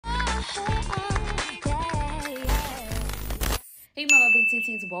Hey my lovely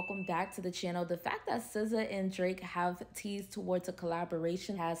TTs, welcome back to the channel. The fact that SZA and Drake have teased towards a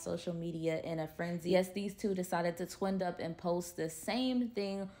collaboration has social media in a frenzy. Yes, these two decided to twin up and post the same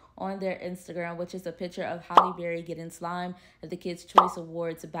thing on their Instagram, which is a picture of Halle Berry getting slime at the Kids' Choice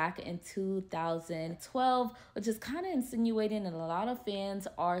Awards back in 2012, which is kind of insinuating, and a lot of fans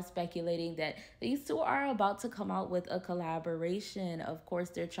are speculating that these two are about to come out with a collaboration. Of course,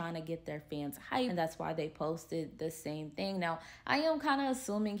 they're trying to get their fans hyped, and that's why they posted the same thing. Now, I am kind of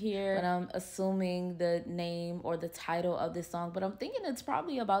assuming here, but I'm assuming the name or the title of this song, but I'm thinking it's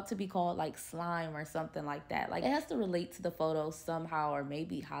probably about to be called like Slime or something like that. Like, it has to relate to the photo somehow, or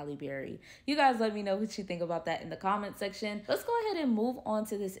maybe Halle Berry. You guys let me know what you think about that in the comment section. Let's go ahead and move on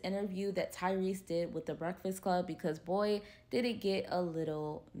to this interview that Tyrese did with The Breakfast Club, because boy, did it get a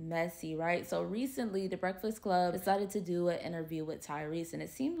little messy, right? So recently, The Breakfast Club decided to do an interview with Tyrese, and it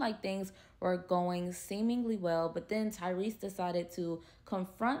seemed like things were going seemingly well, but then Tyrese decided to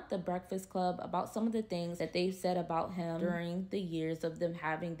confront The Breakfast Club about some of the things that they've said about him during the years of them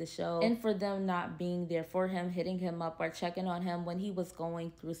having the show, and for them not being there for him, hitting him up or checking on him when he was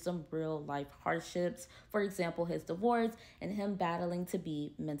going through some real life hardships. For example, his divorce and him battling to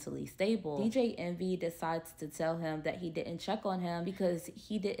be mentally stable. DJ Envy decides to tell him that he didn't check on him because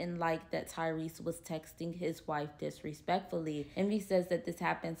he didn't like that Tyrese was texting his wife disrespectfully. Envy says that this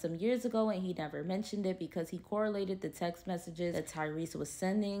happened some years ago and he never mentioned it because he correlated the text messages that Tyrese was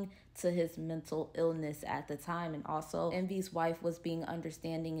sending to his mental illness at the time. And also, Envy's wife was being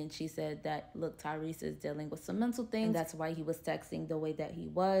understanding, and she said that, look, Tyrese is dealing with some mental things, and that's why he was texting the way that he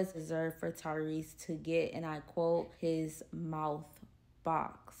was. Deserved for Tyrese to get, and I quote, his mouth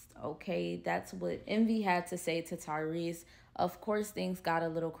boxed. Okay, that's what Envy had to say to Tyrese. Of course, things got a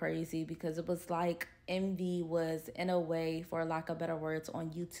little crazy because it was like Envy was, in a way, for lack of better words,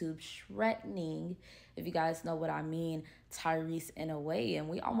 on YouTube threatening, if you guys know what I mean, Tyrese in a way. And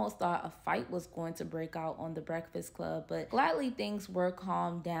we almost thought a fight was going to break out on The Breakfast Club, but gladly things were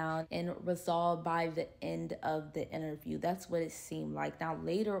calmed down and resolved by the end of the interview. That's what it seemed like. Now,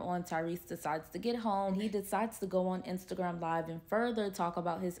 later on, Tyrese decides to get home. He decides to go on Instagram Live and further talk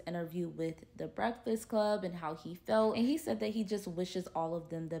about his interview with The Breakfast Club and how he felt. And he said that he just wishes all of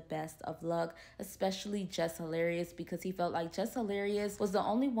them the best of luck, especially Jess Hilarious, because he felt like Jess Hilarious was the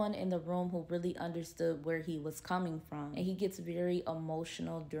only one in the room who really understood where he was coming from. And he gets very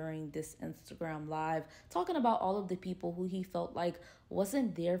emotional during this Instagram Live, talking about all of the people who he felt like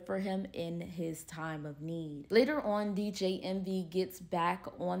wasn't there for him in his time of need. Later on, DJ Envy gets back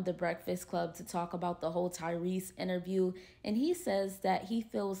on The Breakfast Club to talk about the whole Tyrese interview, and he says that he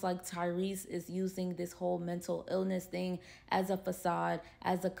feels like Tyrese is using this whole mental illness thing as a facade,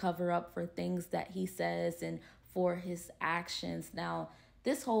 as a cover-up for things that he says and for his actions. Now,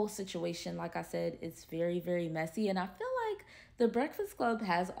 this whole situation, like I said, is very, very messy, and I feel like The Breakfast Club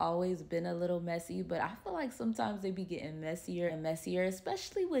has always been a little messy, but I feel like sometimes they be getting messier and messier,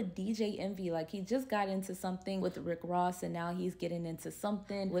 especially with DJ Envy. Like, he just got into something with Rick Ross, and now he's getting into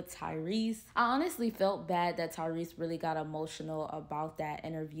something with Tyrese. I honestly felt bad that Tyrese really got emotional about that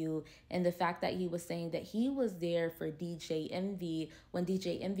interview, and the fact that he was saying that he was there for DJ Envy when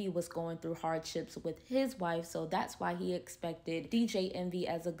DJ Envy was going through hardships with his wife, so that's why he expected DJ Envy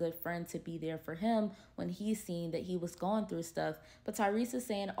as a good friend to be there for him when he's seen that he was going through stuff. But Tyrese is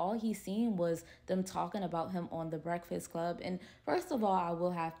saying all he's seen was them talking about him on The Breakfast Club. And first of all, I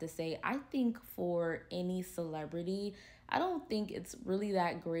will have to say, I think for any celebrity, I don't think it's really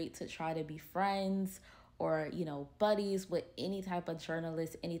that great to try to be friends or, you know, buddies with any type of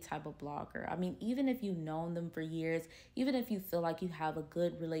journalist, any type of blogger. I mean, even if you've known them for years, even if you feel like you have a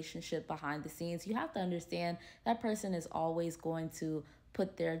good relationship behind the scenes, you have to understand that person is always going to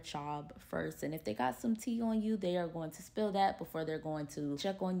put their job first. And if they got some tea on you, they are going to spill that before they're going to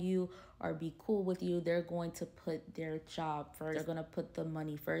check on you or be cool with you. They're going to put their job first. They're going to put the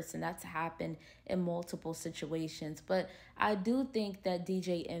money first. And that's happened in multiple situations. But I do think that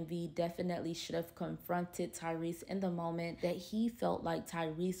DJ Envy definitely should have confronted Tyrese in the moment that he felt like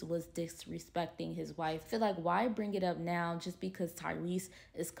Tyrese was disrespecting his wife. I feel like, why bring it up now just because Tyrese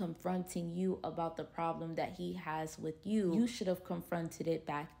is confronting you about the problem that he has with you? You should have confronted it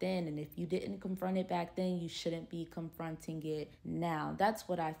back then. And if you didn't confront it back then, you shouldn't be confronting it now. That's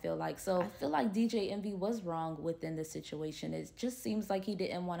what I feel like. So I feel like DJ Envy was wrong within the situation. It just seems like he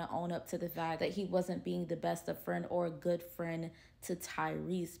didn't want to own up to the fact that he wasn't being the best of friend or a good friend to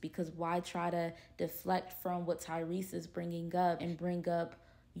Tyrese, because why try to deflect from what Tyrese is bringing up and bring up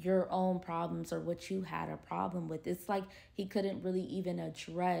your own problems or what you had a problem with? It's like he couldn't really even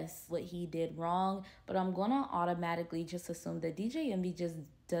address what he did wrong. But I'm gonna automatically just assume that DJ Envy just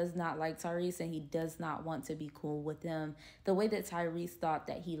does not like Tyrese and he does not want to be cool with him the way that Tyrese thought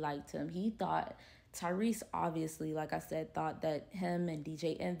that he liked him. He thought Tyrese, obviously, like I said, thought that him and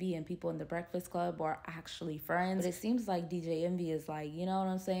DJ Envy and people in the Breakfast Club were actually friends. But it seems like DJ Envy is like, you know what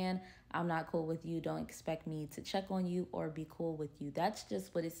I'm saying? I'm not cool with you. Don't expect me to check on you or be cool with you. That's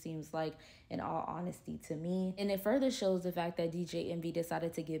just what it seems like, in all honesty, to me. And it further shows the fact that DJ Envy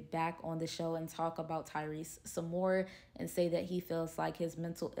decided to get back on the show and talk about Tyrese some more and say that he feels like his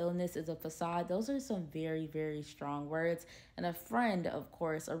mental illness is a facade. Those are some very, very strong words. And a friend, of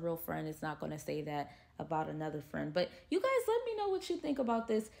course, a real friend, is not going to say that about another friend. But you guys, let me know what you think about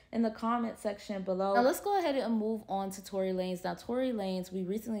this in the comment section below. Now let's go ahead and move on to Tory Lanez. Now Tory Lanez, we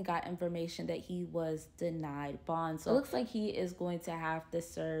recently got information that he was denied bond, so it looks like he is going to have to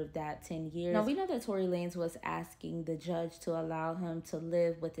serve that 10 years. Now we know that Tory Lanez was asking the judge to allow him to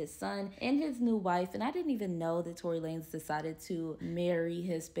live with his son and his new wife, and I didn't even know that Tory Lanez decided to marry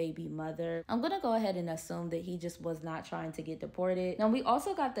his baby mother. I'm gonna go ahead and assume that he just was not trying to get deported. Now we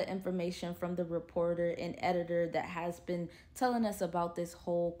also got the information from the reporter and editor that has been telling us about this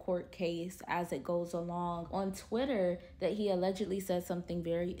whole court case as it goes along on Twitter, that he allegedly said something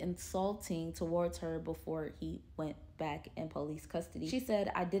very insulting towards her before he went back in police custody. She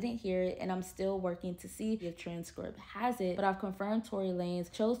said, "I didn't hear it and I'm still working to see if transcript has it, but I've confirmed Tory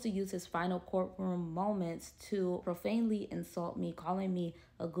Lanez chose to use his final courtroom moments to profanely insult me, calling me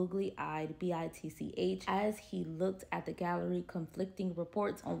a googly-eyed bitch as he looked at the gallery, conflicting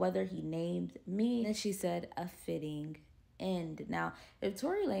reports on whether he named me." And she said, "A fitting end." Now, if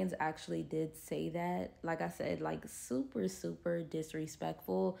Tory Lanez actually did say that, like I said, like super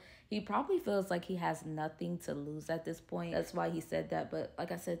disrespectful, he probably feels like he has nothing to lose at this point. That's why he said that. But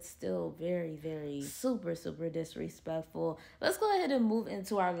like I said, still very super disrespectful. Let's go ahead and move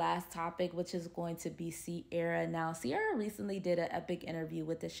into our last topic, which is going to be Ciara. Now, Ciara recently did an epic interview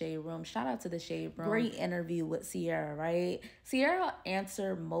with the Shade Room. Shout out to the Shade Room. Great interview with Ciara, right? Ciara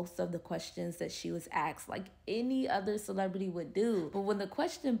answered most of the questions that she was asked, like any other celebrity would do. But when the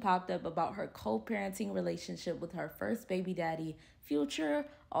question popped up about her co-parenting relationship with her first baby daddy, Future,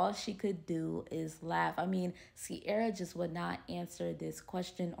 all she could do is laugh. I mean, Ciara just would not answer this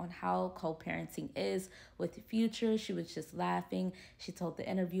question on how co-parenting is with Future. She was just laughing. She told the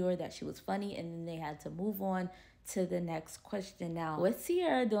interviewer that she was funny, and then they had to move on to the next question. Now, with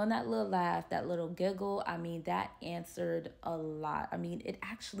Ciara doing that little laugh, that little giggle, I mean, that answered a lot. I mean, it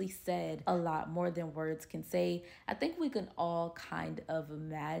actually said a lot more than words can say. I think we can all kind of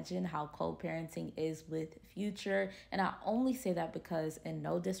imagine how co-parenting is with Future. And I only say that because, and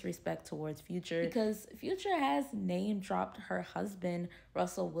no disrespect towards Future, because Future has name dropped her husband,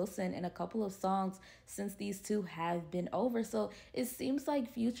 Russell Wilson, in a couple of songs since these two have been over. So it seems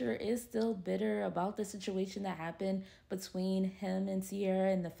like Future is still bitter about the situation that happened between him and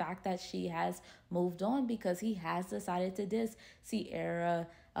Ciara, and the fact that she has moved on because he has decided to diss Ciara,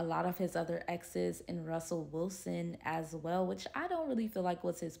 a lot of his other exes, and Russell Wilson as well, which I don't really feel like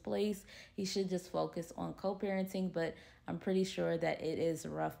was his place. He should just focus on co-parenting, but I'm pretty sure that it is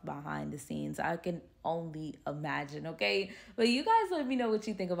rough behind the scenes. I can only imagine, okay? But you guys let me know what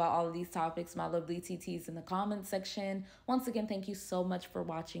you think about all of these topics, my lovely TTs, in the comment section. Once again, thank you so much for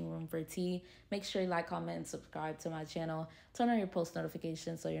watching Room for Tea. Make sure you like, comment, and subscribe to my channel. Turn on your post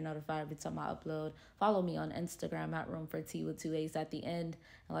notifications so you're notified every time I upload. Follow me on Instagram at Room for Tea with 2 A's at the end.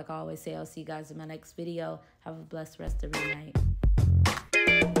 And like I always say, I'll see you guys in my next video. Have a blessed rest of your night.